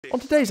On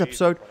today's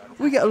episode,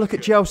 we get a look at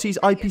JLC's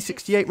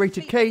IP68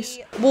 rated case.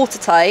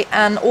 Watertight,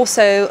 and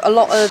also a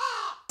lot of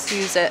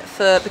use it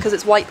because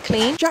it's wipe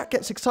clean. Jack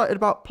gets excited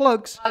about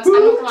plugs. Tell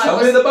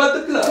me about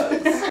the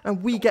plugs.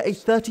 And we get a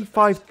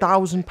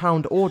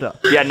 £35,000 order.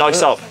 Yeah,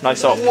 nice up,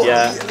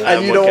 yeah.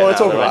 And you don't want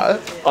to talk about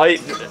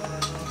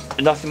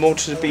it? Nothing more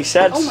to be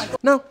said. Oh my God.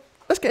 Now,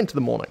 let's get into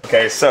the morning.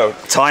 Okay, so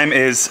time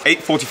is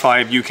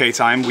 8:45 UK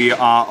time. We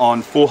are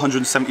on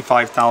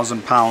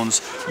 £475,000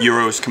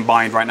 euros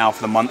combined right now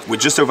for the month. We're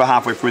just over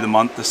halfway through the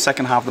month. The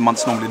second half of the month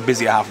is normally the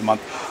busier half of the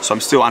month. So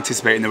I'm still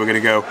anticipating that we're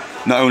going to go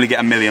not only get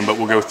 1 million, but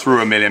we'll go through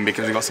 1 million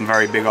because we've got some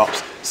very big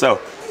ops. So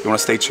you want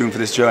to stay tuned for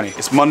this journey.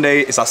 It's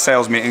Monday, it's our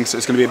sales meeting, so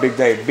it's going to be a big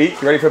day.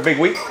 Beat, you ready for a big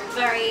week?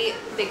 Very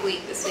big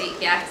week this week,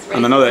 yeah.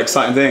 And another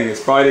exciting thing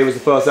is Friday was the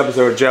first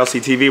episode of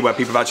JLC TV where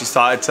people have actually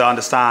started to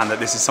understand that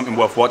this is something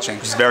worth watching,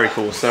 which is very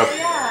cool. So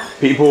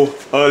people,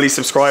 early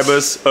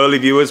subscribers, early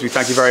viewers, we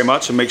thank you very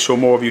much and make sure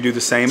more of you do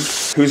the same.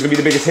 Who's going to be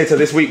the biggest hitter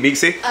this week,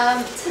 Beaksy?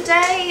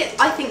 Today,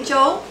 I think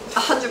Joel,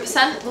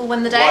 100% will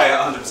win the day.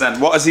 Why 100%?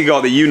 What has he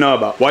got that you know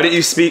about? Why didn't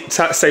you say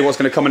what's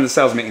going to come in the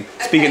sales meeting?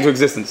 Speak it into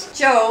existence.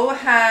 Joel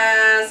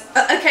has...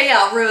 okay,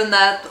 yeah, I'll ruin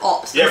their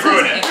ops. Yeah,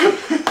 ruin it.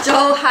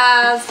 Joel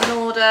has an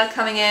order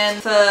coming in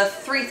for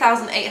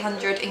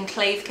 3,800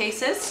 enclave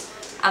cases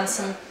and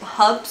some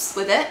hubs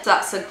with it. So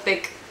that's a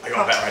big... I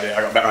got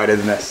a better idea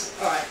than this.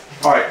 Alright.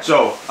 Alright,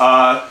 Joel,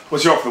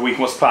 what's your offer for the week?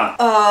 What's the plan?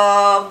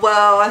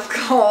 Well, I've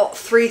got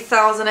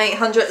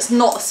 3,800. It's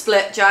not a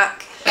split,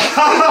 Jack.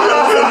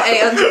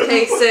 3,800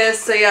 cases,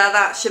 so yeah,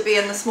 that should be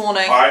in this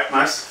morning. Alright,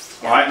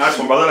 nice. Alright, nice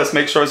one, brother. Let's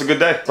make sure it's a good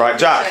day. Right,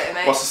 Jack,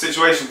 what's the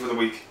situation for the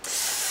week?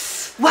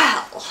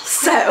 Well,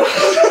 so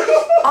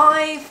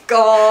I've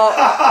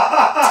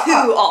got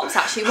 2 ops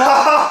actually.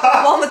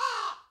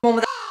 One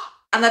with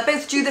and they're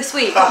both due this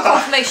week. Got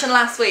confirmation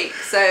last week,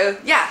 so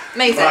yeah,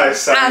 amazing.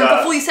 Nice, and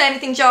before you say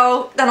anything,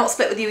 Joel, they're not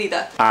split with you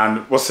either.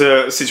 And what's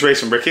the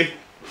situation, Ricky?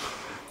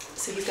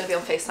 So he's going to be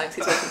on FaceTime because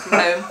he's working from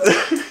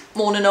home.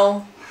 Morning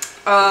all.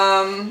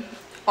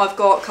 I've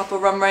got a couple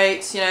of run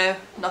rates, you know,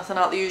 nothing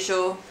out the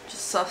usual.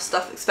 Just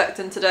stuff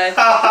expecting today.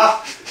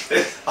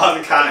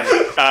 Uncanny.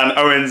 And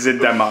Owen's in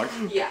Denmark.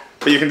 Yeah.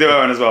 But you can do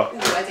Owen as well. Ooh,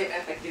 I don't know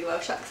if I can do the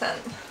Welsh accent.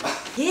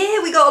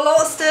 Yeah, we got a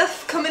lot of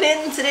stuff coming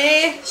in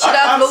today. Should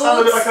have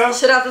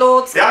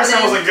loads. The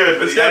accent wasn't good,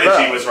 but the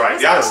energy was right.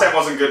 The accent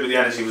wasn't good, but the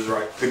energy was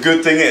right. The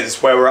good thing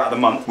is, where we're at the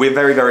month, we're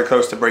very, very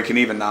close to breaking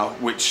even now,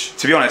 which,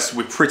 to be honest,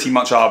 we pretty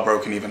much are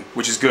broken even,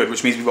 which is good,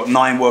 which means we've got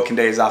 9 working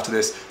days after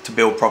this to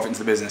build profit into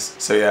the business.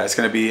 So yeah, it's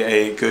going to be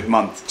a good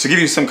month. To give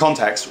you some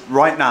context,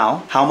 right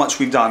now, how much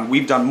we've done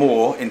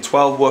more in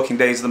 12 working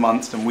days of the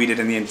month than we did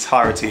in the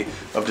entirety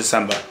of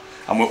December.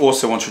 And we're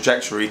also on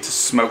trajectory to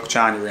smoke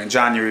January. And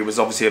January was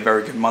obviously a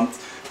very good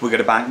month. We're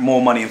going to bank more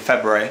money in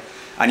February.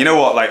 And you know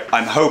what? Like,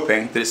 I'm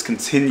hoping that it's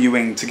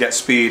continuing to get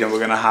speed and we're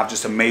going to have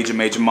just a major,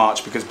 major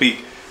March, because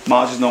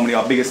March is normally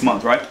our biggest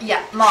month, right?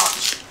 Yeah,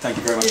 March. Thank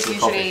you very much It's for the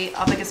coffee. usually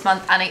our biggest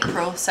month, and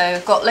April. So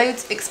we've got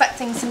loads,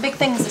 expecting some big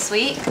things this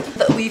week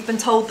that we've been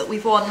told that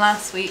we've won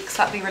last week.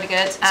 So that'd be really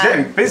good. It's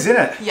getting busy,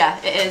 isn't it? Yeah,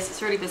 it is.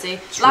 It's really busy.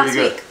 Last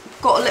week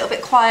got a little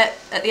bit quiet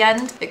at the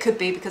end. It could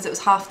be because it was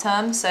half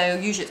term, so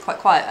usually it's quite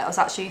quiet. I was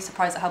actually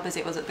surprised at how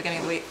busy it was at the beginning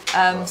of the week.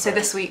 So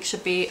this week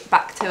should be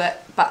back to it,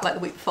 back like the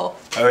week before.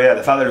 Oh yeah,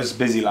 the fact that it was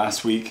busy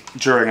last week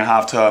during a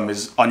half term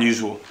is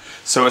unusual.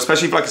 So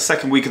especially for like a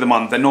second week of the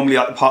month, they're normally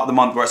like the part of the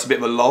month where it's a bit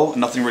of a lull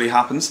and nothing really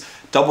happens.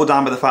 Double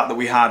down by the fact that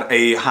we had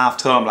a half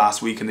term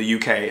last week in the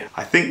UK.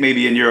 I think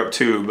maybe in Europe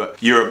too,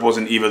 but Europe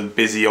wasn't either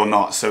busy or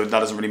not, so that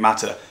doesn't really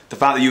matter. The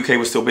fact that the UK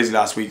was still busy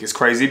last week is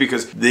crazy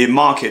because the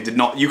market did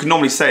not, you can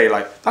normally say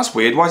like, that's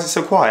weird, why is it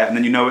so quiet? And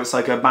then you know it's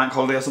like a bank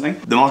holiday or something.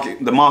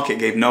 The market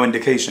gave no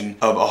indication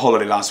of a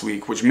holiday last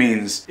week, which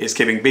means it's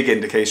giving big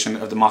indication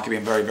of the market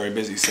being very, very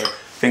busy. So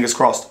fingers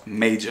crossed,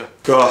 major.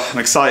 God, I'm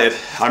excited.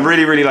 I'm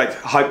really, really like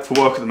hyped for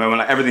work at the moment.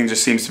 Like everything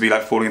just seems to be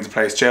like falling into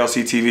place.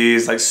 JLC TV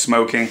is like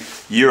smoking.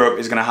 Europe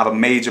is gonna have a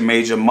major,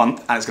 major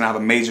month and it's gonna have a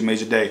major,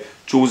 major day.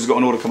 Jules has got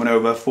an order coming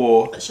over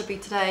for... It should be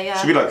today, yeah.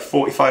 Should be like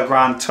 45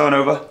 grand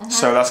turnover.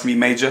 So that's gonna be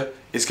major.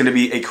 It's gonna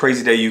be a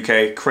crazy day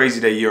UK, crazy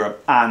day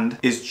Europe. And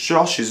is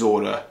Josh's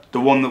order,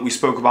 the one that we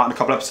spoke about in a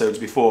couple episodes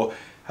before,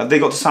 have they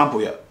got the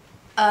sample yet?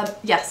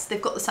 Yes,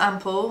 they've got the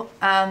sample,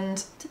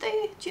 and do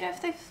you know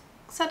if they've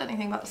said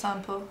anything about the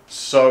sample?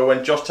 So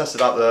when Josh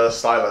tested out the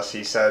stylus,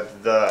 he said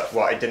that,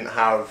 well, it didn't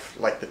have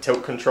like the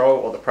tilt control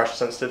or the pressure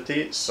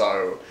sensitivity,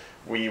 so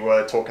we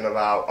were talking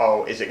about,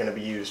 oh, is it going to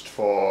be used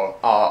for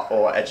art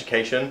or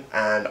education?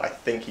 And I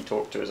think he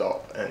talked to his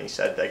op and he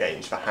said they're getting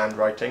used for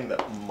handwriting.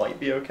 That might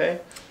be okay.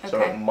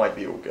 So it might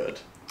be all good.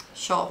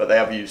 Sure. But they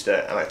have used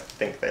it and I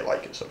think they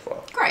like it so far.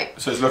 Great.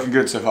 So it's looking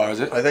good so far, is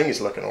it? I think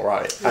it's looking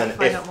alright. And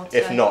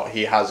if not,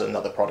 he has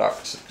another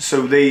product.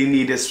 So they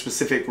need a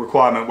specific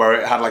requirement where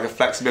it had like a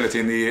flexibility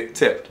in the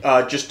tip?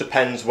 Just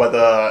depends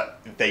whether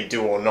they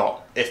do or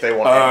not. if they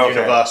want it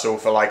universal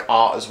for like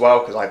art as well,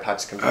 because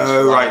iPads can be used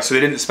for right, so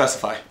they didn't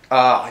specify.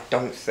 I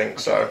don't think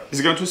so. Is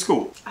it going to a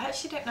school? I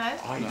actually don't know.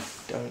 I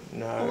don't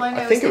know. All I know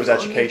I think is it was they've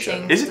got a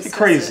education. meeting. Is it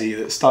crazy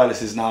that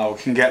styluses now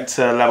can get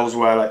to levels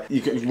where like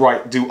you can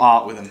do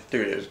art with them?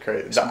 Dude, it was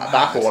crazy. The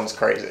Apple one's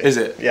crazy. Is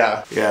it?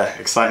 Yeah. Yeah,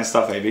 exciting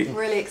stuff, baby.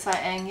 Really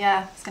exciting,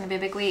 yeah. It's going to be a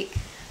big week.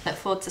 Look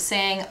forward to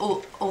seeing,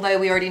 although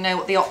we already know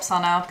what the ops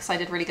are now because I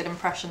did really good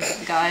impressions of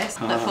the guys.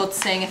 Look forward to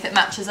seeing if it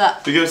matches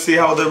up. We're going to see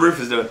how the roof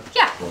is doing.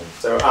 Yeah.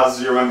 So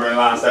as you remember in the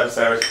last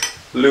episode,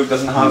 Luke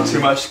doesn't have too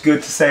much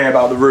good to say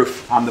about the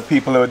roof and the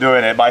people who are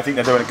doing it, but I think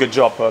they're doing a good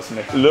job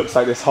personally. It looks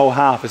like this whole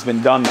half has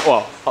been done,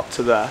 well, up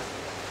to there.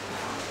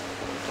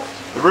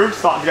 The roof's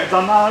starting to get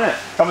done now, isn't it?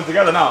 Coming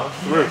together now,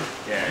 the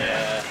roof.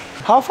 Yeah.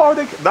 How far are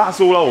they?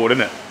 That's all old,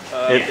 isn't it?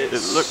 It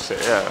looks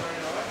it, yeah.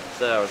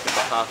 There, it's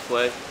about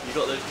halfway. You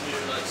got those new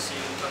like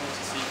ceiling panels,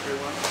 the see-through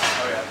ones?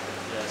 Oh yeah.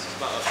 Yeah, so it's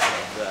about up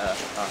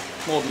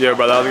there. Yo,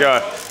 brother, how's it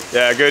going?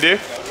 Yeah, good, you?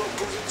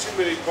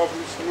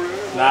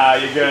 Nah,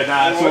 you're good.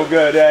 Nah, it's all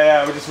good.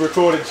 Yeah. We're just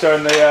recording,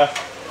 showing the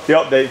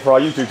update for our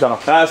YouTube channel.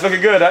 Nah, it's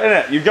looking good, isn't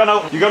it? You've gone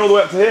all the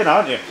way up to here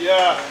now, haven't you?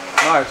 Yeah.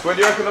 Nice. When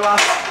do you reckon the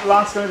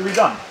last going to be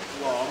done?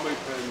 Well, I'm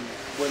open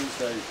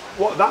Wednesday.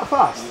 What, that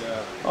fast?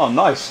 Yeah. Oh,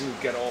 nice.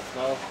 Get off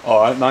now.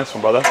 All right, nice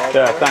one, brother.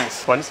 Yeah,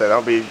 thanks. Wednesday,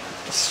 that'll be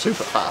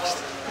super fast.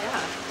 Yeah.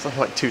 It's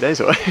like 2 days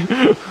away.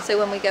 So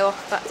when we go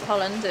off back to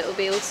Holland, it'll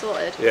be all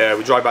sorted. Yeah,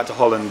 we drive back to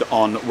Holland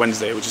on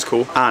Wednesday, which is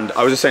cool. And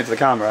I was just saying to the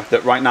camera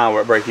that right now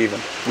we're at break even.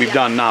 We've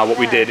done now what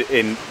we did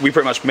we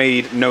pretty much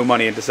made no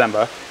money in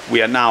December.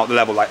 We are now at the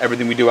level, like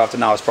everything we do after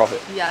now is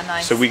profit. Yeah,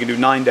 nice. So we can do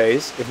 9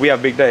 days. If we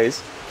have big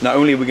days, not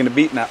only are we going to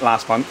beat that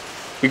last month,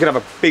 we could have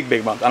a big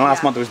month. And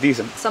last month it was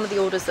decent. Some of the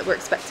orders that we're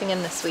expecting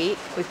in this week,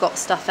 we've got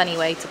stuff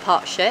anyway to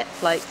part ship,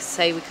 like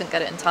say we couldn't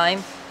get it in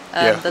time.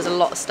 There's a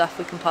lot of stuff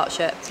we can part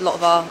ship. A lot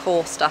of our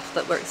core stuff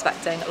that we're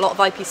expecting. A lot of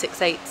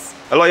IP68s.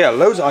 A lot, yeah,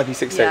 loads of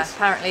IP68s. Yeah,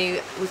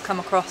 apparently we've come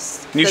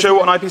across... Can you show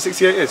what an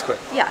IP68 is, quick?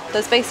 Yeah,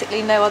 there's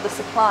basically no other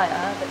supplier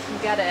that can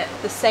get it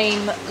the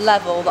same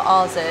level that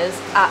ours is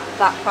at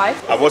that price.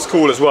 What's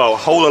cool as well,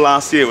 whole of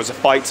last year was a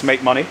fight to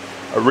make money.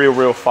 A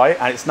real fight,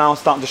 and it's now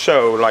starting to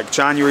show, like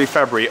January,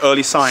 February,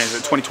 early signs that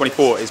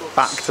 2024 is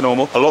back to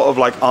normal. A lot of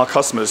like our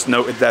customers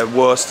noted their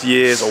worst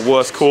years or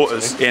worst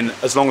quarters in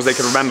as long as they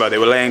can remember. They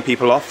were laying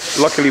people off.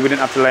 Luckily we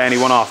didn't have to lay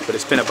anyone off, but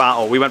it's been a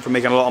battle. We went from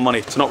making a lot of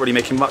money to not really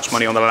making much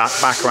money on the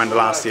back end of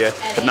last year,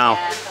 but now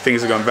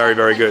things are going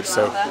very good.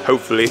 So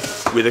hopefully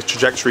with the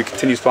trajectory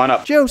continues flying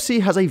up.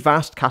 JLC has a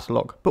vast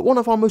catalogue, but one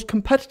of our most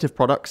competitive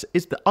products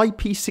is the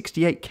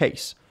IP68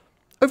 case.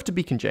 Over to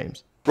Beacon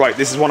James. Right,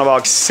 this is one of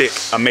our sick,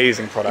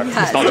 amazing products.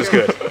 Yeah, it's not just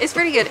good. It's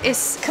really good.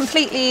 It's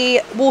completely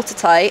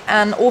watertight,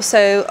 and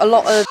also a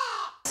lot of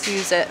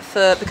use it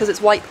because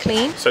it's wipe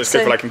clean. So it's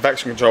good for like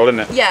infection control, isn't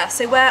it? Yeah,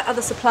 so where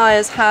other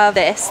suppliers have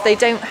this, they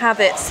don't have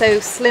it so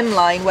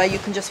slimline where you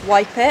can just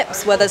wipe it,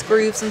 so where there's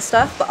grooves and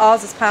stuff, but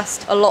ours has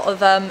passed a lot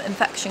of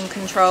infection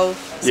control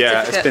certificates.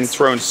 Yeah, it's been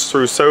thrown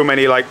through so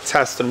many like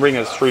tests and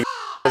ringers through,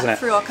 isn't it?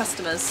 Through our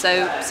customers,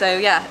 so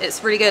yeah,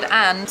 it's really good,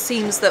 and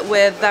seems that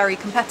we're very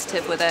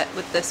competitive with it,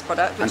 with this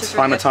product, which is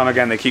really good. And time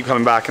again, they keep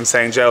coming back and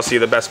saying JLC are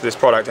the best for this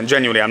product, and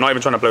genuinely, I'm not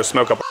even trying to blow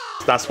smoke up.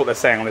 That's what they're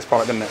saying on this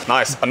product, isn't it?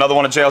 Nice. Another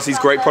one of JLC's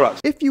great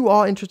products. If you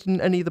are interested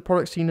in any of the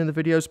products seen in the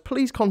videos,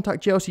 please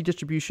contact JLC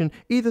Distribution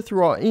either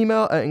through our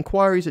email at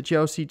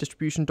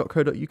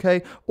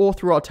inquiries@jlcdistribution.co.uk or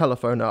through our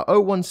telephone at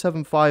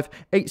 0175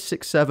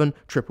 867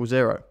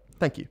 000.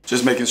 Thank you.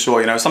 Just making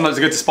sure, you know, sometimes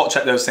it's good to spot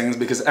check those things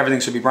because everything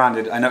should be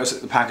branded. I noticed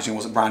that the packaging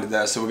wasn't branded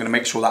there, so we're going to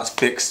make sure that's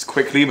fixed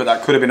quickly, but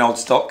that could have been old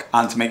stock,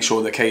 and to make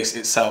sure the case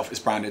itself is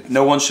branded.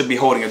 No one should be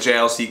holding a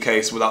JLC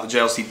case without the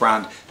JLC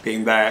brand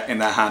being there in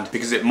their hand,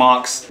 because it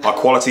marks our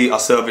quality,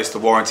 our service, the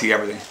warranty,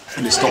 everything.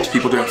 And it stops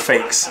people doing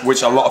fakes,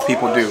 which a lot of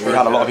people do. We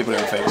had a lot of people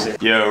doing fakes.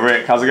 Yo,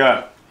 Rick, how's it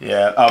going?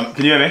 Yeah,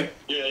 can you hear me?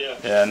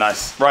 Yeah,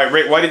 nice. Right,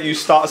 Rick, why didn't you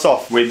start us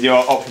off with your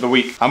op for the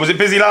week? And was it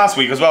busy last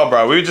week as well,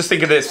 bro? We were just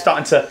thinking that it's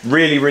starting to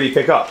really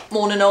pick up.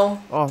 Morning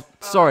all. Oh,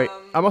 sorry,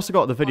 I must have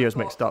got the videos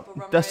mixed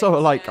up. They're so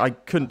alike, I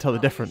couldn't tell the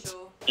difference.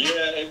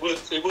 Yeah, it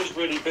was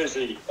really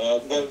busy.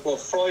 Well,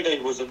 Friday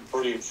wasn't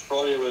brilliant.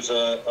 Friday was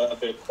a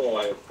bit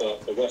quiet,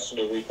 but the rest of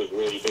the week was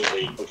really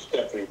busy. It was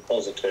definitely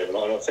positive, and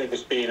I think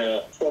it's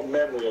been from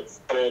memory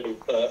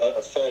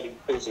a fairly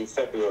busy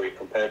February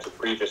compared to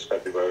previous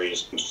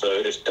Februarys. So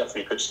it's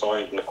definitely good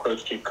signs, and the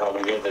quotes keep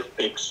coming in. There's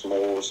big,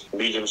 smalls,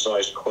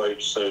 medium-sized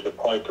quotes, so the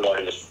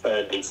pipeline is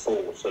fairly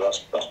full. So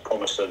that's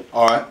promising.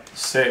 All right,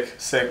 sick.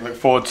 Look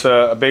forward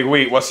to a big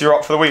week. What's your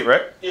op for the week,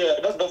 Rick? Yeah,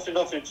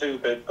 nothing too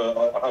big, but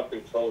I have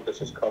been told this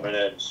is coming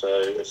in, so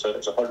it's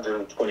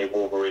 120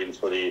 Wolverines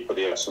for the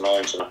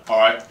S9s. All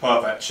right,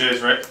 perfect.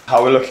 Cheers, Rick. How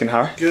are we looking,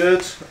 Harry?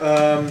 Good.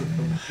 I'm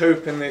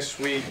hoping this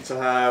week to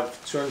have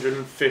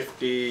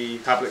 250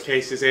 tablet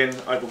cases in,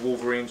 either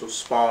Wolverines or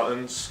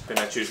Spartans. I think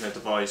they're choosing a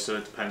device, so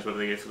it depends whether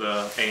they go for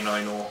the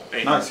A9 or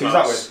A9 Nice, who's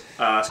that with?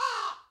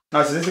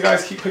 Nice, so these the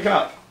guys keep picking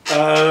up?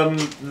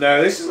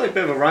 No, this is like a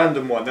bit of a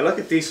random one. They're like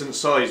a decent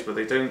size, but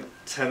they don't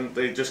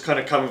they just kind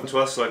of come to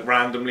us like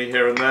randomly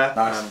here and there.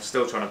 Nice.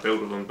 Still trying to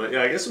build with them, but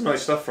yeah, I get some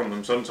nice stuff from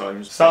them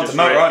sometimes. Starting to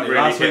motor, aren't you?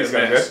 Last week's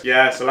going good.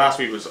 Yeah, so last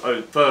week was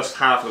first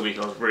half of the week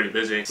I was really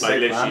busy. Sick, like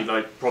literally, man.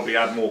 like probably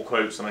had more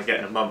quotes than I get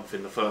in a month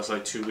in the first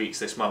like 2 weeks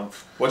this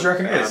month. What do you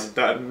reckon it is?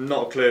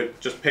 Not a clue.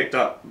 Just picked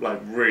up like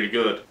really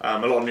good. A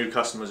lot of new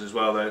customers as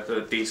well.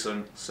 They're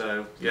decent.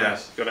 So yeah,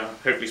 gonna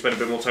hopefully spend a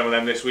bit more time with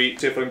them this week.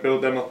 See if I can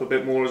build them up a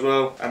bit more as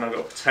well. And I've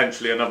got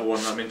potentially another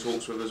one that I'm in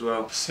talks with as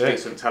well. Sick.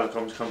 Decent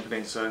telecoms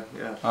company. So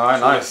yeah. All right,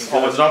 nice.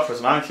 Onwards and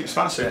upwards, man. Keep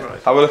smashing.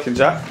 Right. How we looking,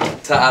 Jack?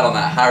 To add on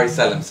that, Harry's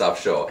selling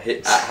himself short.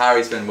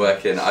 Harry's been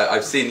working.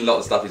 I've seen a lot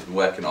of stuff he's been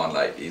working on.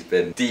 Like he's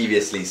been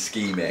deviously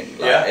scheming.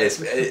 Like, yeah.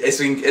 It's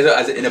been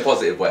in a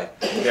positive way.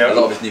 Yeah. A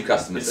lot of his new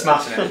customers. He's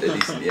smashing it.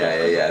 Decent.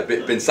 Yeah.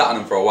 Been sat on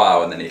them for a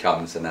while, and then he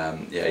comes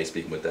and he's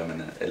speaking with them,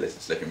 and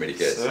it's looking really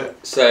good.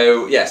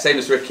 So yeah, same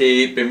as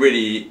Ricky. Been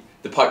really,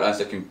 the pipeline's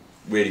looking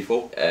really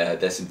full.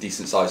 There's some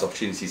decent sized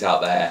opportunities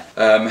out there.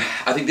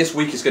 I think this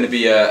week is going to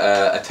be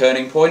a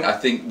turning point. I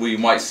think we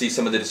might see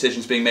some of the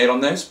decisions being made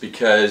on those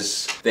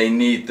because they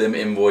need them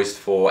invoiced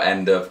for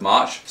end of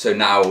March. So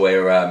now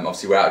we're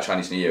obviously we're out of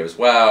Chinese New Year as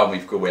well,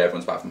 and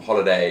everyone's back from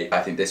holiday.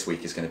 I think this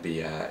week is going to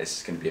be a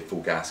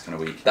full gas kind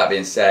of week. That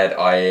being said,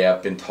 I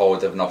have been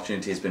told that an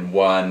opportunity has been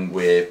won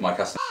with my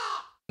customer.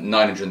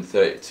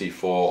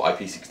 934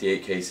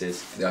 IP68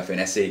 cases, the iPhone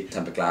SE,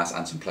 tempered glass,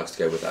 and some plugs to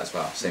go with that as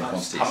well. Same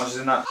quantities. How much is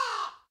in that?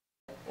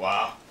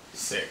 Wow.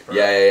 Sick, bro.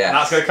 Yeah. And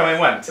that's going to come in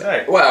when?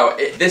 Today? Well,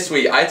 this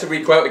week, I had to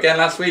re-quote again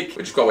last week,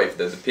 which I've got to wait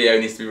for the PO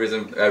needs to be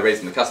raised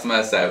from the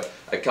customer, so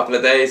a couple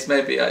of days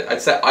maybe.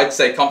 I'd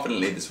say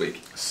confidently this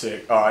week.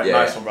 Sick. Alright,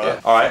 nice one,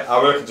 brother. Alright, how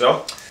are we looking,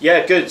 Joe?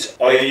 Yeah, good.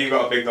 You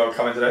got a big dog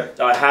coming today?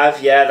 I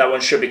have, yeah, that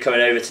one should be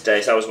coming over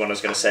today, so that was one I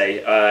was going to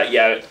say.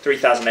 Yeah,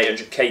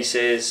 3,800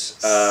 cases.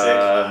 Sick,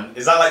 man.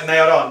 Is that like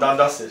nailed on, done,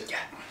 dusted?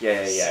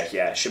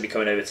 Yeah, should be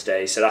coming over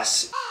today, so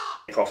that's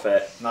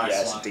profit. Nice.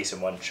 Yeah, it's a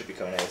decent one, should be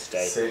coming over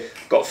today. Sick.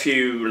 Got a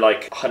few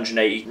like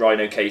 180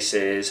 Rhino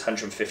cases,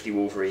 150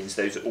 Wolverines,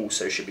 those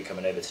also should be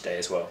coming over today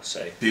as well.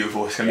 So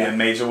beautiful, it's going to be a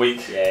major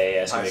week.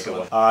 Yeah, it's going to be a good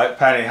one. Alright,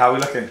 Penny, how are we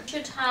looking?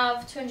 Should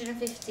have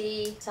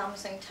 250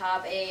 Samsung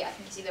Tab A, I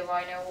think it's either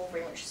Rhino or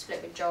Wolverine, which is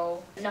split with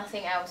Joel.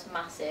 Nothing else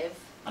massive.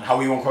 And how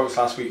were you on quotes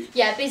last week?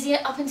 Yeah, busy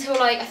up until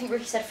like, I think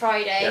Ricky said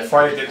Friday. Yeah,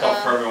 Friday did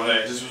up for everyone,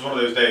 didn't it? It just was one of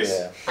those days.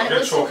 Yeah. And I'm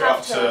going to chalk it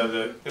up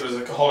to it was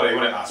a holiday,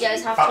 wasn't it, last week? It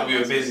was the fact that we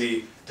were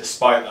busy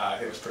despite that, I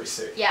think it was pretty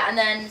sick. Yeah, and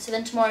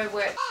then tomorrow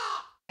we're at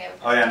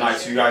oh yeah,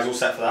 nice. You guys all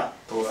set for that?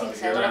 I think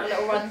so. We'll have a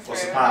little run through.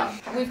 What's the plan?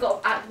 And we've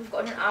got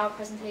an hour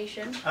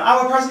presentation. An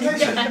hour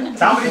presentation?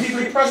 How many people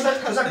are you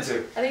presenting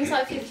to? I think it's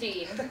like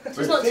 15. So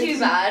it's not too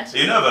bad. Are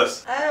you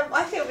nervous?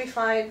 I think it'll be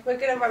fine. We're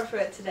going to run through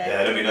it today.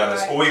 Yeah, don't be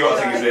nervous. All you got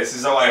to think is this.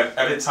 Is that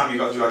every time you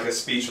got to do like a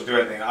speech or do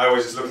anything, I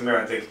always just look in the mirror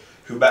and think,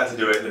 who better to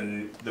do it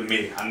than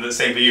me? And the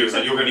same for you. It's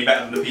like you're going to be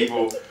better than the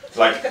people,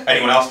 like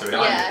anyone else doing it.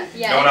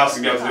 Yeah. No one else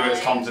can be able to do it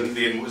as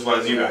competently and as well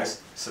as you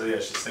guys. So yeah,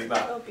 just think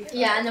that.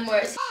 Yeah, and then we're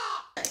at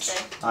next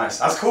day. Nice.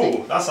 That's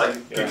cool. That's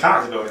like good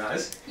character building, that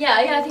is. Yeah,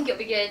 I think it'll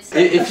be good.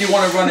 If you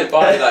want to run it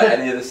by like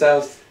any of the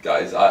sales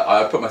guys,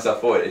 I put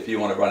myself forward. If you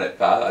want to run it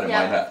past, I don't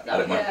mind that. I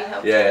don't mind.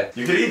 Yeah.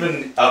 You could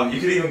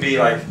even be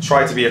like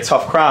try to be a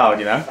tough crowd,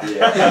 you know?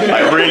 Yeah.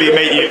 Like really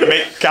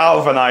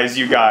galvanize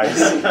you guys,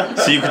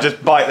 so you could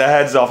just bite the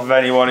heads off of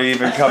anyone who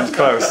even comes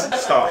close.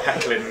 Start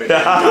heckling me.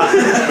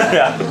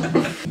 Yeah.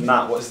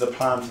 Nat, what is the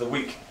plan for the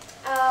week?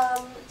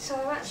 So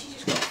I've actually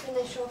just got to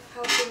finish off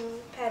helping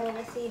Penny and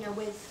Athena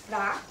with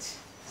that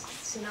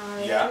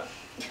scenario. Yeah.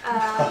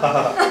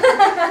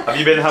 Have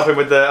you been helping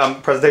with the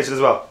presentation as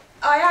well?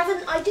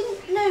 I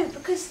didn't know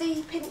because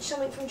they pinched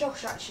something from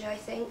Josh actually, I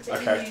think,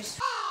 that he used.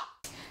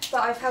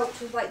 But I've helped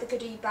with like the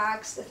goodie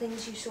bags, the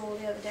things you saw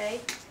the other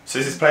day. So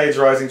is this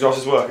plagiarising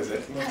Josh's work, is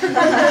it?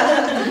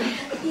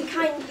 He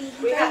kindly,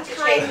 we had to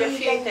change a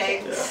few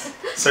things.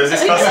 Yeah. So is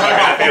this customer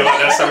going to feel like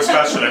they're so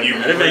special and you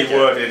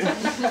reworded?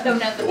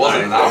 It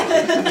wasn't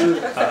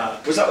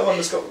that. Was that the one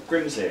that's got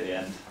Grimsby at the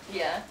end?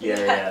 Yeah.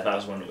 Yeah, that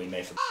was one that we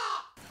made for.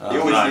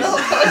 Nice.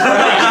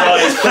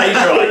 It's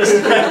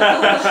plagiarised.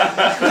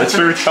 The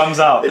truth comes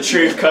out. The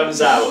truth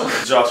comes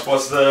out. Josh,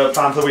 what's the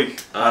plan for the week?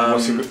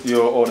 What's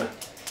your order?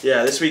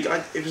 Yeah, this week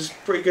it was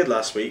pretty good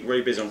last week.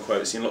 Really busy on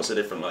quotes, seeing lots of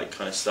different like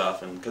kind of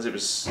stuff, and because it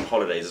was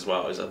holidays as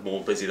well, I was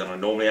more busy than I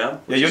normally am.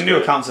 Yeah, your new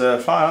accounts are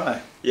fire, aren't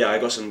they? Yeah, I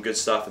got some good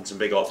stuff and some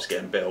big ops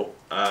getting built.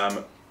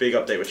 Big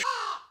update with.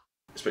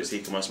 I spoke to the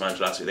e-commerce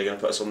manager last week. They're going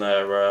to put us on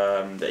their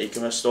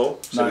e-commerce store,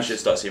 so we should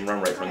start seeing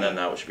run rate from them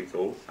now, which would be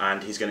cool.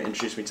 And he's going to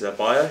introduce me to their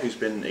buyer, who's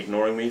been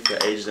ignoring me for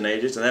ages and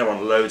ages, and they're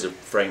on loads of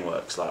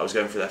frameworks. Like I was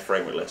going through their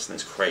framework list, and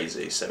it's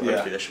crazy. So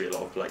hopefully there should be a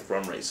lot of like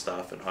run rate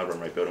stuff and high run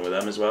rate building with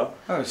them as well.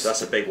 So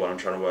that's a big one I'm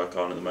trying to work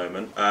on at the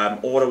moment.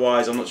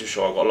 Order-wise, I'm not too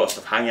sure. I've got a lot of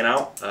stuff hanging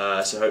out,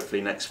 so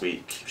hopefully next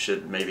week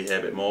should maybe hear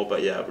a bit more.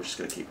 But yeah, we're just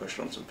going to keep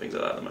pushing on some things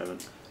like that at the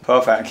moment.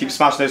 Perfect, and keep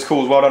smashing those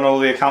calls. Well done all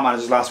the account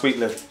managers last week,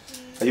 Liv.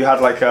 You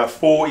had like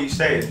 4 each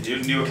day,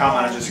 new account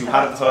managers who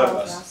hadn't heard of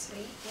us.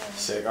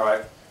 Sick,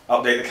 alright.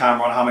 Update the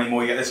camera on how many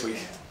more you get this week.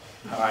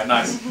 Alright,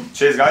 nice.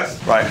 Cheers,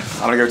 guys. Right,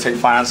 I'm gonna go take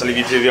finance. I'll leave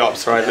you to do the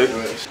ops, right, Luke?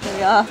 There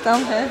we are,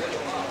 down here.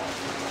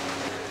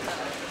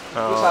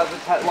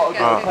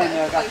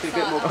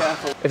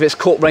 If it's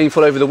caught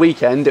rainfall over the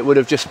weekend, it would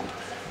have just,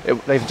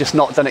 they've just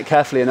not done it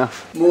carefully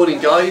enough. Morning,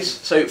 guys.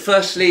 So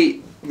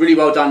firstly, really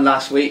well done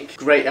last week.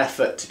 Great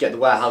effort to get the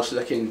warehouse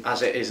looking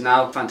as it is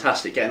now.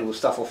 Fantastic getting all the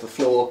stuff off the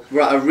floor.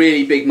 We're at a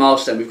really big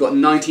milestone. We've got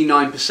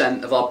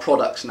 99% of our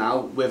products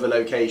now with a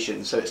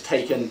location. So it's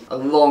taken a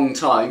long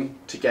time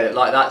to get it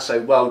like that.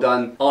 So well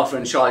done, Arthur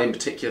and Charlie in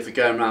particular, for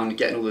going around and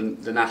getting all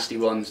the nasty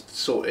ones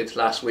sorted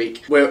last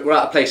week. We're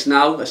at a place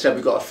now. As I said,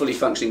 we've got a fully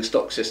functioning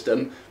stock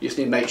system. You just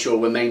need to make sure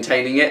we're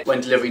maintaining it. When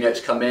delivery notes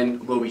come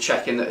in, we'll be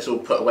checking that it's all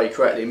put away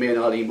correctly. Me and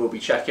Arlene will be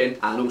checking,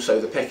 and also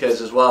the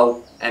pickers as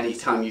well.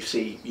 Anytime you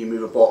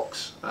move a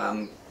box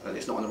and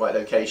it's not in the right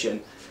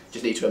location,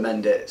 just need to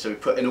amend it. So we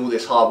put in all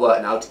this hard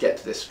work now to get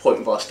to this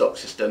point of our stock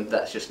system.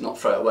 Let's just not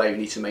throw it away. We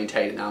need to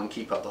maintain it now and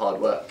keep up the hard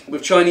work.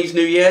 With Chinese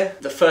New Year,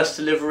 the first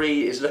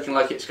delivery is looking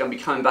like it's going to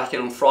be coming back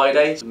in on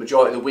Friday. The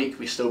majority of the week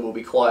we still will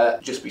be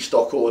quiet, just be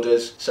stock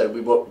orders. So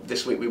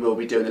this week we will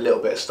be doing a little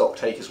bit of stock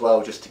take as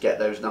well, just to get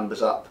those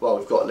numbers up while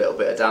we've got a little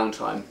bit of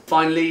downtime.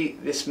 Finally,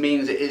 this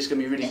means it is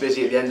going to be really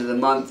busy at the end of the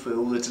month with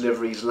all the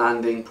deliveries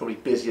landing, probably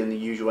busier than the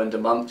usual end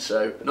of month.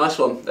 So nice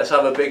one. Let's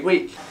have a big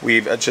week.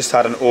 We've just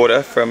had an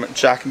order from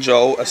Jack and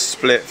Joel, a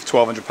split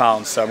for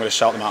 £1,200, so I'm going to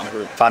shout them out in the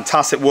group.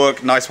 Fantastic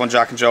work, nice one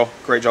Jack and Joel,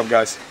 great job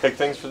guys. Big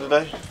things for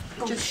today?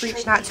 Just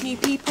reaching out to new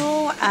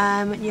people,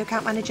 new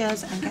account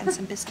managers, and getting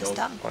some business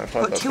done.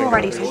 Got 2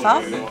 already so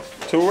far.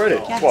 2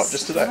 already? Yes, what,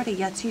 just today? Already,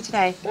 yeah, 2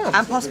 today. Yeah.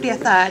 And possibly a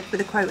 3rd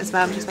with a quote as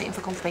well. I'm just waiting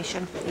for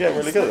confirmation. Yeah,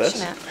 really good at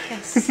this.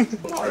 Yes.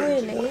 Not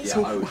really.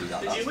 Yeah, I would do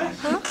that.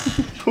 Huh?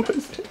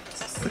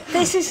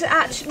 This is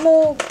actually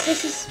more.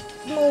 This is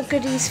more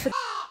goodies for.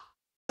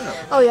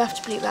 Oh, you have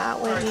to bleep that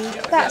out, won't you?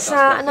 That's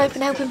an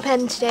open helping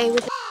pen today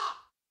with.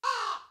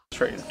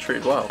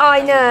 Treated well.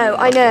 I know,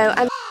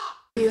 and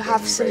you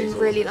have some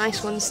really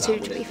nice ones too,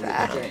 to be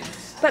fair.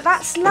 But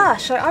that's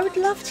lush. I would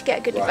love to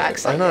get goodie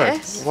bags like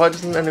this. Why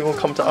doesn't anyone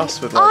come to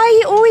us with like...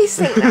 I always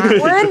think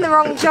that. We're in the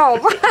wrong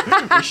job.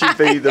 We should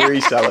be the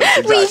resellers,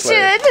 exactly. We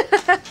should.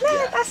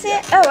 No, that's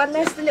it. Oh, and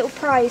there's the little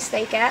prize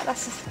they get.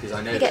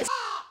 They get.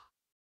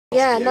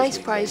 Yeah, nice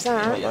prize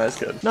that. Oh, that's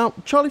good. Now,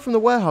 Charlie from the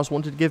warehouse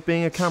wanted to give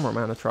being a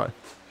cameraman a try.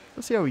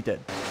 Let's see how he did.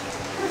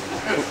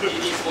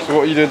 So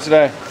what are you doing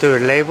today?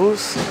 Doing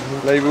labels.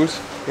 Labels?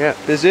 Yeah.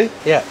 Busy?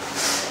 Yeah.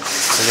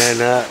 And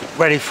then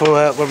ready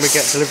for when we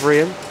get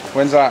delivery in.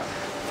 When's that?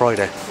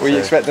 Friday. Were you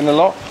expecting a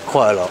lot?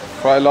 Quite a lot.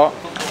 Quite a lot.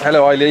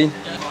 Hello Eileen.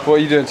 What are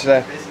you doing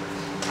today?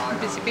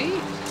 Busy bee.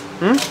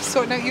 Hmm?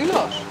 Sorting out you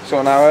lot.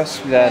 Sorting out us?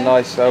 Yeah,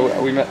 nice. So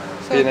are we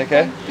being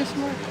okay? Just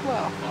more,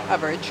 well,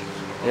 average.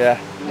 Yeah.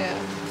 Yeah.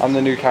 I'm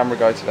the new camera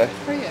guy today.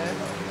 Oh yeah.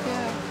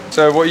 Yeah.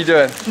 So what are you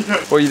doing?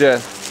 What are you doing?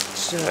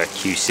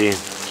 QCing.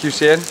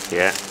 QCing?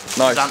 Yeah.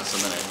 Nice. Dance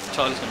a minute.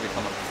 Charlie's going to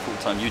become a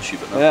full-time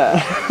YouTuber now. Yeah.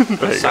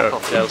 Sack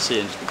off JLC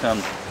and just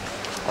become...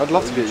 I'd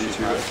love to be a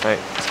YouTuber. Mate,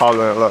 it's harder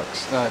than it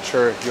looks. No,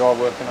 true. You are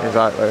working on it.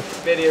 Exactly.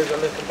 Videos are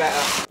looking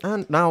better.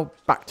 And now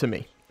back to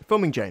me,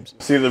 filming James.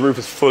 See, the roof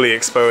is fully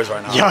exposed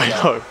right now. Yeah, I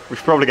know. We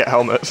should probably get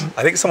helmets.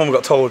 I think someone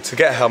got told to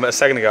get a helmet a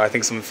second ago. I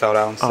think someone fell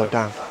down. So, oh,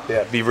 damn.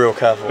 Yeah, be real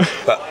careful.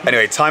 But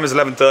anyway, time is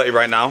 11:30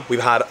 right now. We've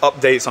had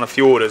updates on a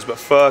few orders, but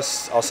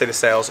first, I'll say the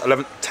sales.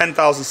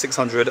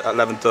 10,600 at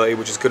 11:30,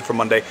 which is good for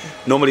Monday.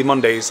 Normally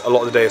Mondays, a lot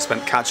of the day is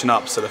spent catching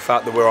up, so the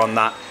fact that we're on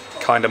that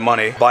kind of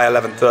money by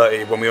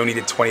 11:30 when we only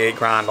did 28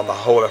 grand on the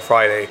whole of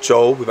Friday.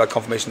 Joel, we've had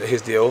confirmation that his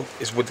deal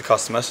is with the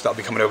customer, so that'll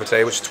be coming over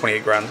today, which is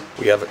 28 grand.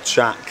 We have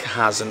Jack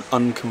has an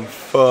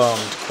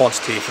unconfirmed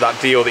quantity for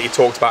that deal that he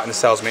talked about in the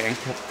sales meeting.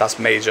 That's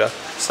major,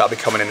 so that'll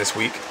be coming in this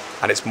week,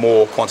 and it's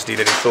more quantity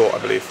than he thought, I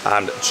believe.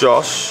 And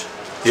Josh,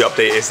 the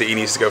update is that he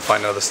needs to go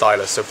find another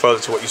stylist. So further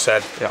to what you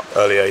said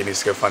earlier, he needs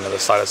to go find another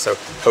stylist. So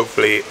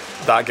hopefully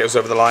that goes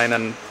over the line,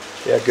 and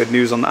yeah, good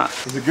news on that.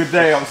 It's a good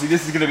day. Obviously,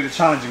 this is going to be the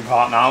challenging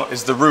part now,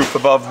 is the roof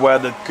above where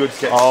the goods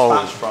get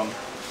dispatched from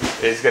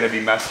is going to be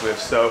messed with.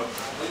 So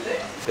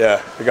yeah,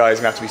 the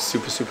guy's going to have to be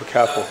super, super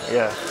careful.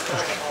 Yeah.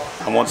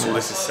 And once all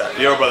this is set,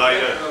 yo brother, how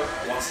you doing?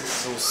 Once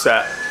this is all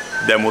set,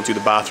 then we'll do the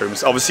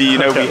bathrooms. Obviously, you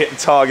know, we hit the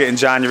target in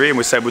January and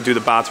we said we'll do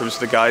the bathrooms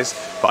for the guys,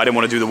 but I didn't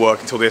want to do the work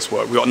until this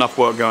work. We've got enough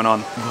work going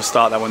on. We'll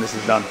start that when this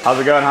is done. How's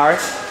it going, Harry?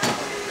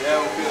 Yeah,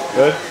 all good.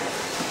 Good?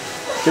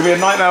 It's going to be a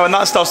nightmare when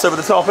that stuff's over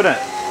the top, isn't it?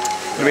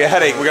 It's going to be a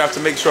headache. We're going to have to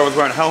make sure I was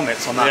wearing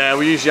helmets on that. Yeah,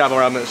 we usually have our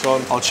helmets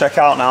on. I'll check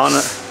out now and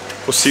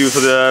we'll see you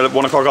for the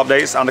 1 o'clock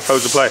updates and the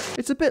close of play.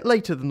 It's a bit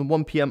later than the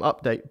 1 PM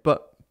update,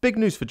 but big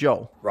news for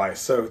Joel. Right,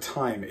 so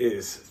time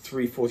is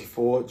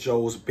 3:44.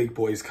 Joel's big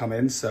boys come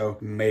in, so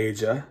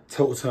major.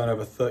 Total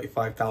turnover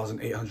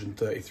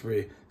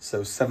 35,833.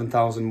 So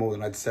 7,000 more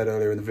than I'd said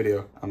earlier in the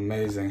video.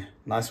 Amazing.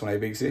 Nice one, eh,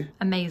 Bigsy?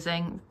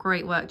 Amazing.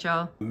 Great work,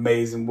 Joel.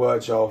 Amazing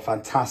work, Joel.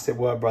 Fantastic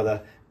work,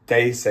 brother.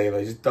 Day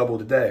saver, just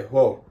doubled a day.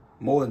 Whoa,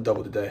 more than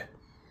doubled a day.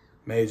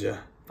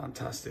 Major.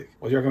 Fantastic.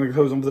 What do you reckon we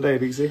close on for the day,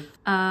 Bigsy?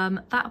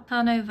 That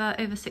turnover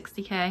over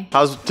 60k.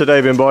 How's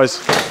today been, boys?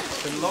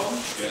 It's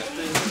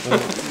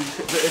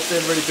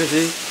been really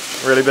busy.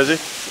 Really busy?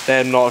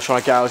 Then not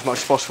trying to get out as much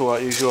as possible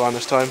like usual around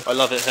this time. I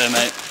love it here,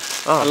 mate.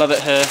 Oh. I love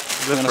it here.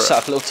 We're going to set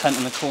up a little tent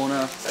in the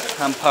corner,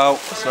 camp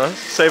out. That's nice.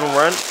 Save on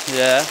rent.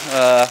 Yeah.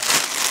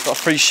 Got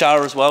a free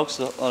shower as well,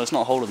 so there's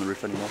not a hole in the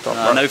roof anymore.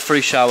 No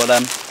free shower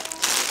then.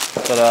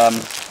 But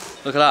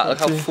look at that, look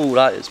how full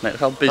that is, mate.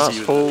 Look how busy. That's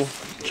full.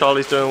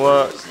 Charlie's doing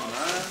work. 1, 2,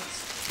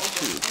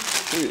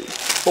 3,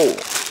 4,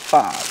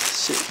 5,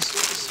 6,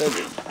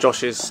 7.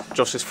 Josh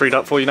is freed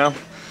up for you now.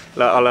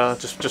 I'll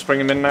just bring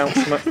him in now.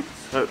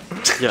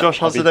 Yeah, Josh,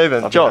 how's the day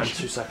been? Josh,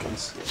 2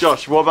 seconds.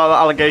 Josh, what about the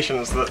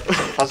allegations?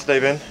 How's the day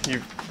been?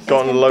 You've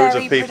gotten loads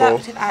of people. Very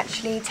productive,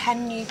 actually.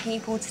 10 new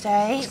people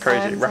today. It's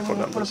crazy, record from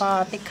numbers. One of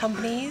our big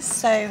companies,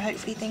 so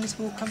hopefully things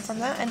will come from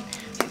that, and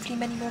hopefully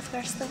many more for the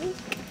rest of the week.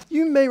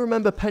 You may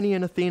remember Penny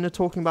and Athena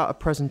talking about a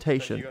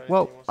presentation.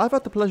 Well, I've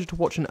had the pleasure to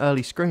watch an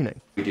early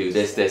screening. We do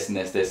this, this, and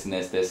this, this, and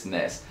this, this, and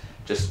this.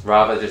 Just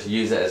rather just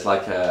use it as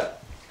like a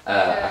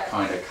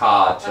kind of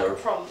card to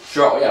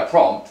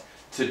prompt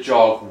to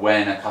jog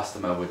when a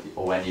customer would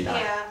or when you know.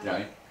 Yeah. You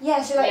know.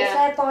 Yeah, so like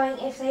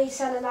if they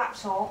sell a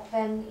laptop,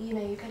 then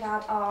you could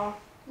add our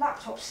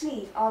laptop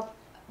sleeve,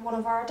 one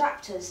of our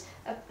adapters,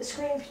 a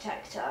screen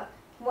protector.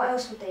 What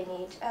else would they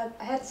need? A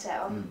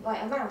headset, or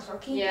like a mouse or a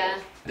keyboard. Yeah.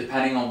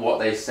 Depending on what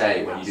they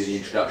say when you do the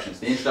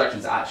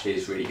introductions actually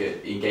is really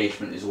good.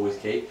 Engagement is always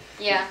key.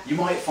 Yeah. You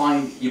might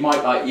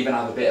like even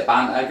have a bit of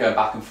banter going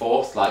back and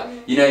forth. Like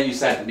you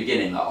said at the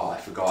beginning, like, oh, I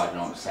forgot, I don't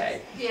know what to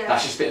say. Yeah.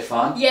 That's just a bit of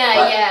fun. Yeah,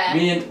 like, yeah.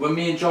 When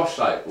me and Josh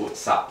sat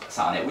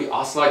on it,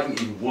 our slide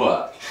didn't even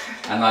work,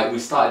 and like we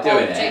started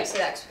doing it. Don't say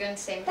that 'cause we're going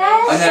to the same place.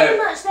 I know.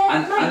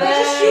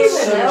 They're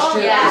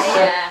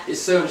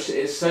just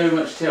human, It's so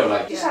much chill.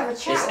 Like just have a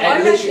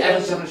chat. Literally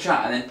everyone's having a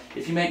chat, and then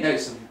if you make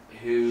notes of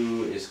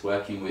who is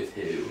working with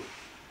who,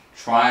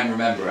 try and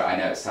remember it. I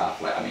know it's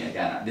tough. Like, I mean,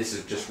 again, this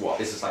is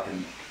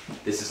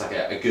like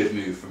a good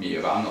move from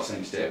you. But I'm not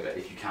saying to do it. But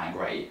if you can,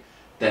 great.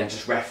 Then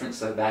just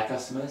reference their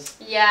customers.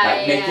 Yeah,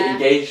 like, make it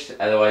engaged.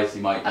 Otherwise,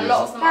 you might. A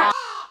lot of them are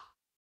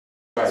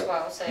as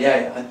well. So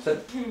yeah.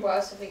 What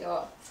else have we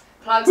got?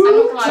 Plugs. I'm not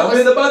gonna lie. Tell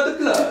me about the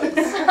plugs.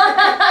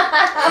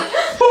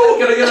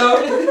 Gotta get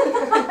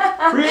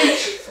out.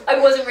 Preach. I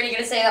wasn't really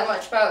going to say that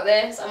much about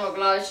this. I'm not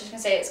gonna lie. I was just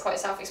going to say it's quite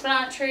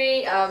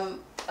self-explanatory. A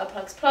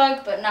plug's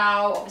plug, but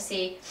now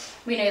obviously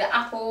we know that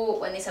Apple,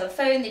 when they sell a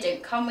phone, they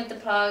don't come with the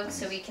plug,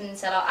 so we can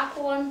sell our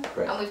Apple one,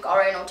 and we've got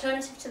our own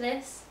alternative to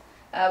this.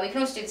 We can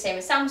also do the same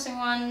with Samsung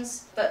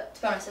ones, but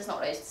to be honest, there's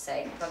not loads to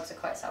say. The plugs are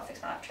quite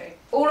self-explanatory.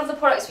 All of the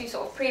products we've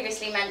sort of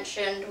previously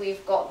mentioned,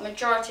 we've got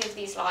majority of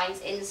these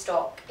lines in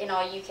stock in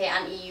our UK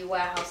and EU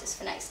warehouses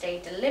for next day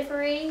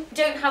delivery. If we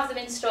don't have them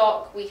in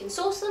stock, we can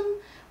source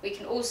them. We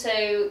can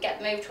also get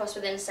them over to us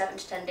within 7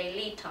 to 10 day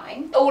lead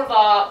time. All of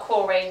our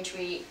core range,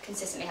 we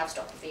consistently have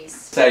stock of these.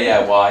 So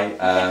yeah, why?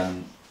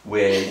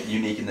 We're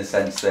unique in the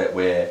sense that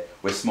we're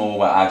small,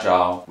 we're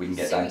agile, we can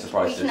get down to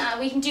prices.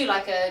 We can do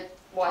like a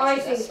I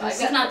think we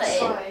can add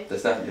that in.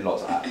 There's definitely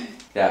lots of that.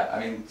 Yeah, I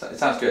mean, it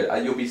sounds good.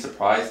 You'll be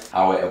surprised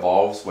how it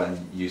evolves when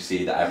you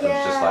see that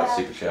everyone's just like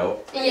super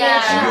chill.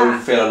 Yeah. And you'll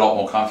feel a lot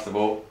more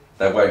comfortable.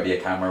 There won't be a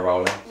camera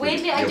rolling.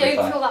 Weirdly, I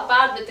don't feel that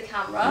bad with the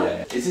camera.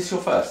 Yeah. Is this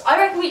your first? I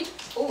reckon we.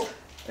 Oh,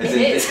 it is.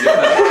 This is your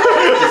first.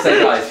 Just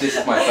say, guys, this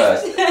is my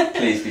first.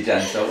 Please be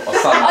gentle. Or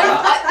something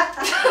like that.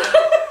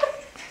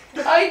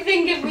 I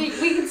think if we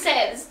can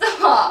say at the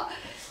start.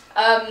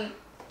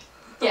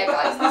 Yeah,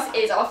 guys,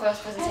 this is our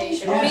first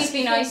presentation. Yes. Please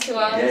be nice to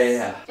us.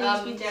 Yeah.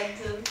 Please be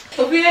gentle.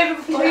 We'll be over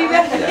before you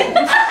left.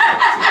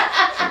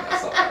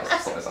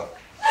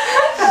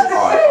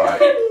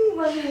 Alright.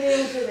 When we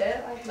all did it.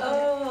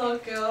 Oh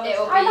god.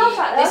 It'll be, I love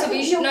that. this will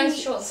be nice,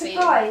 short and sweet.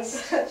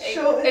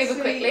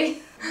 Over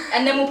quickly.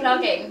 And then we'll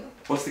plug in.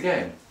 What's the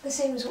game? The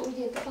same as what we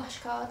did, the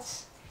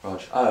flashcards. Rog.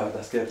 Oh,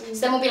 that's good. So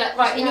then we'll be like,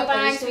 right, in your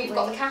bags we've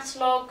got the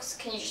catalogues,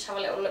 can you just have a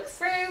little look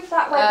through?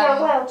 That went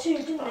down well too,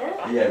 didn't it?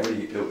 Yeah,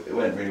 really, it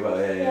went really well,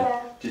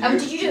 yeah.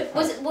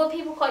 Were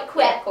people quite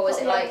quick, or was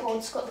it like...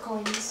 got the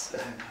coins.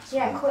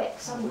 Yeah, quick,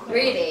 some quick.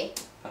 Really?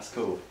 That's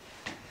cool.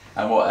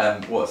 And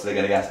what, so they're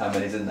going to guess how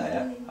many's in there,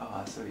 yeah? Oh,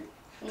 that's sweet.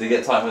 Do you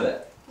get time with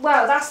it?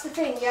 Well, that's the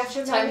thing, you have to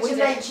remember to with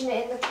it. mention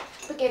it in the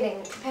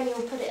beginning. Penny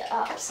will put it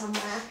up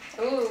somewhere.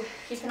 Ooh,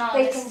 keep an eye on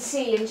They this. can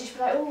see and just be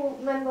like, oh,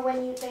 remember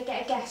when they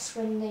get a guess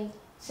when they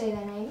say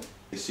their name.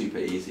 It's super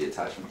easy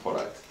attachment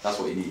product. That's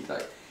what you need.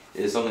 Like,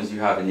 as long as you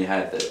have in your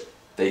head that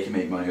they can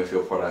make money off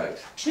your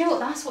product. Do you know what?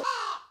 That's what.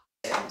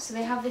 So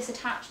they have this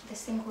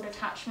thing called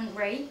attachment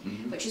rate,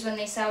 which is when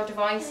they sell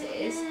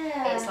devices.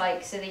 Yeah. It's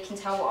like so they can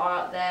tell what are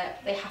out there.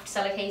 They have to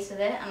sell a case with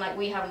it, and like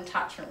we have an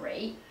attachment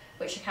rate,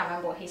 which I can't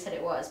remember what he said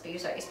it was, but he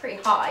was like it's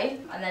pretty high,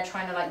 and they're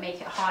trying to like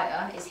make it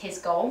higher. Is his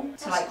goal.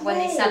 So like when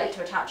they sell it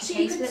to attach a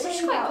case with it, which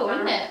is quite cool,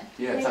 isn't it?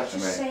 Yeah,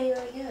 attachment rate. Say,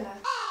 yeah.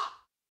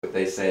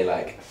 They say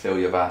like fill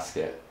your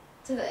basket.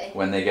 Do they?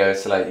 When they go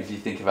to like, if you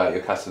think about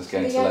your customers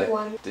going The to like,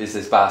 one. is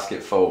this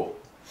basket full?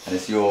 And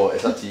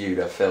it's up to you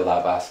to fill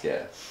that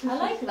basket. I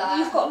like that.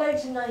 You've got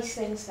loads of nice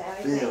things there,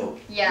 I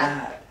think.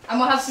 Yeah. And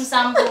we'll have some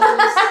samples.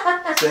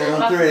 Say it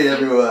on three,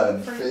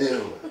 everyone.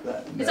 Feel.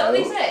 Is that what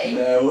they say?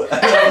 No.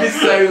 That was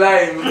so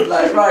lame.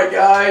 Like, right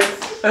guys,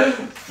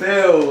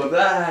 fill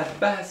that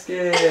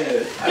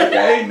basket.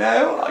 Okay,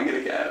 no, I'm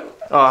gonna go.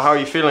 Oh, how are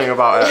you feeling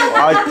about it?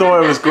 I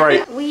thought it was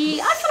great. I feel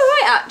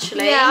alright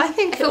actually. Yeah, I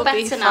think I feel it'll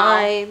be better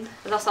fine. now.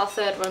 That's our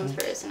third run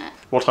through, isn't it?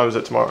 What time is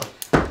it tomorrow?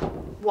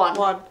 One. It's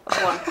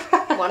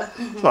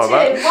not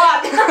bad.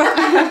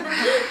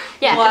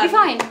 Yeah, it'll be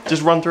fine.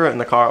 Just run through it in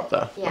the car up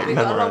there. Yeah. We've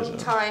got a Memorise long it.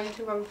 time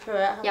to run through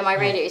it. Yeah, my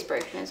radio is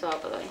broken as well,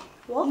 by the way.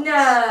 What?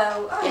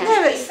 No. Oh, Yeah.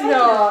 no, it's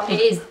not. It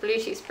is. The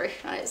Bluetooth's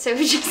broken on it, so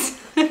we just.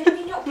 Can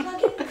you not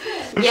plug in the cord?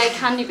 Yeah, it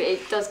can do, but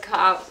it does cut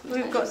out.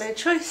 We've got no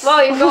choice.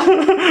 Well, you've got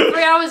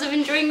 3 hours of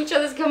enjoying each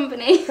other's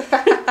company.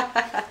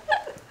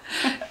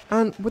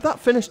 And with that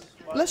finished,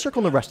 let's check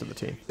on the rest of the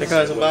team. Hey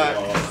guys, I'm back.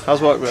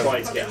 How's work been?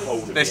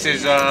 This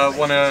is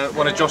one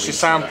of Josh's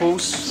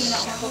samples.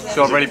 He's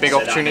got a really big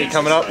opportunity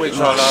coming up, which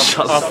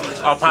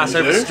I'll pass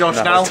over to Josh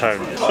now.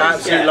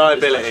 Absolute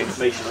liability.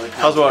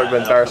 How's work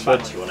been,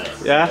 Beresford?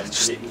 Yeah,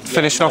 just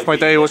finishing off my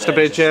day, watched a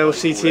bit of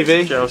JLC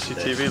TV. JLC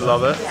TV,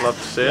 love it. Love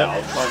to see it.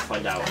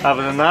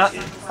 Other than that,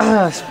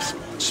 it's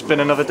just been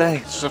another day.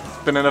 It's just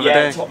been another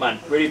day. Top man.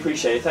 Really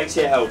appreciate it. Thanks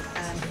for your help.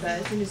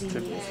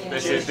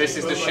 This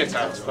is the shit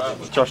house.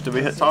 Josh, did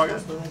we hit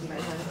target?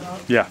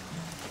 Yeah.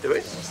 Did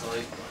we?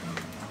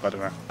 I don't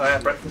know. Oh yeah,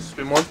 breakfast has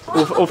been one.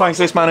 All thanks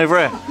to this man over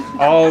here.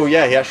 Oh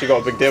yeah, he actually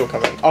got a big deal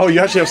coming. Oh, you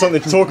actually have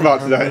something to talk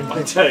about today.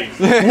 I do.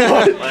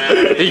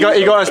 He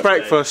got us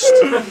breakfast.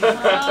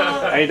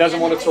 And he doesn't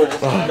want to talk.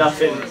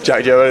 Nothing.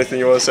 Jack, do you have anything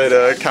you want to say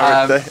to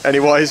Karen today?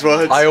 Any wise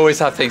words? I always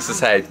have things to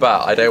say,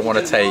 but I don't want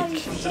to take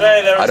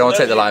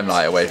the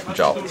limelight away from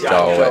Joel.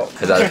 Joel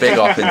has had a big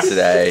op-in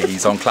today.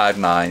 He's on cloud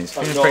 9. He's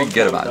feeling pretty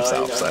good about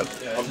himself. So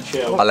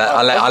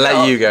I'll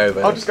let you go.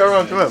 But I'll just go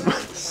around to him.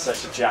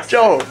 Such a jack.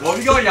 Joel, what have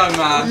you got, young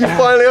man? You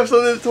finally have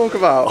something to talk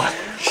about.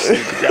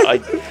 I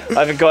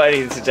haven't got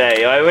anything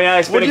today. I mean,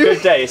 it's been a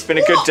good day. It's been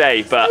a good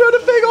day, but you had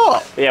a big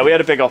op. Yeah, we had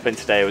a big op in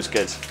today. It was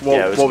good.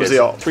 What was the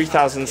op?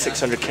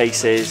 3,600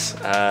 cases,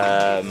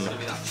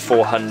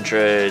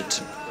 400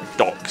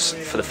 docks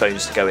for the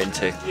phones to go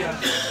into.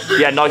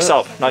 Yeah, nice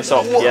op. What?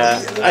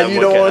 Yeah. And you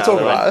don't want to talk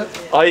about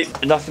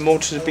it? Nothing more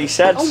to be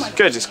said.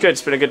 Good. It's good.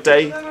 It's been a good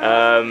day.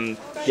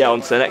 Yeah,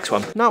 on to the next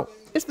one. Now,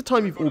 it's the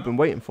time you've all been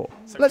waiting for.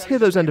 Let's hear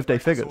those end of day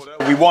figures.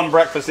 We won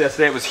breakfast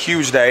yesterday, it was a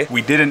huge day.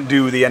 We didn't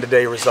do the end of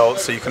day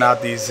results, so you can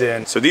add these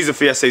in. So these are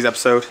for yesterday's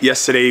episode.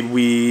 Yesterday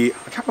I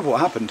can't remember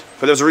what happened,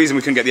 but there was a reason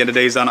we couldn't get the end of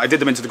days done. I did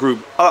them into the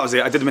group. Oh, that was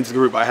it, I did them into the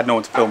group, but I had no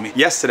one to film me.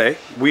 Yesterday,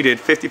 we did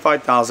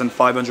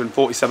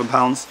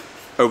 £55,547,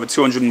 over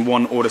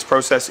 201 orders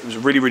processed. It was a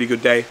really, really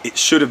good day. It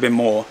should have been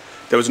more.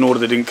 There was an order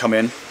that didn't come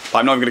in, but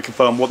I'm not even gonna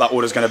confirm what that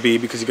order is gonna be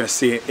because you're gonna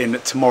see it in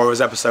tomorrow's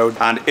episode.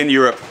 And in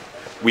Europe,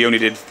 we only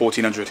did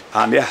 1,400.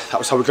 And yeah, that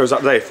was how we closed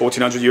out the day.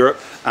 1,400 Europe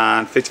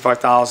and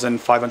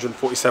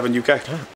 55,547 UK.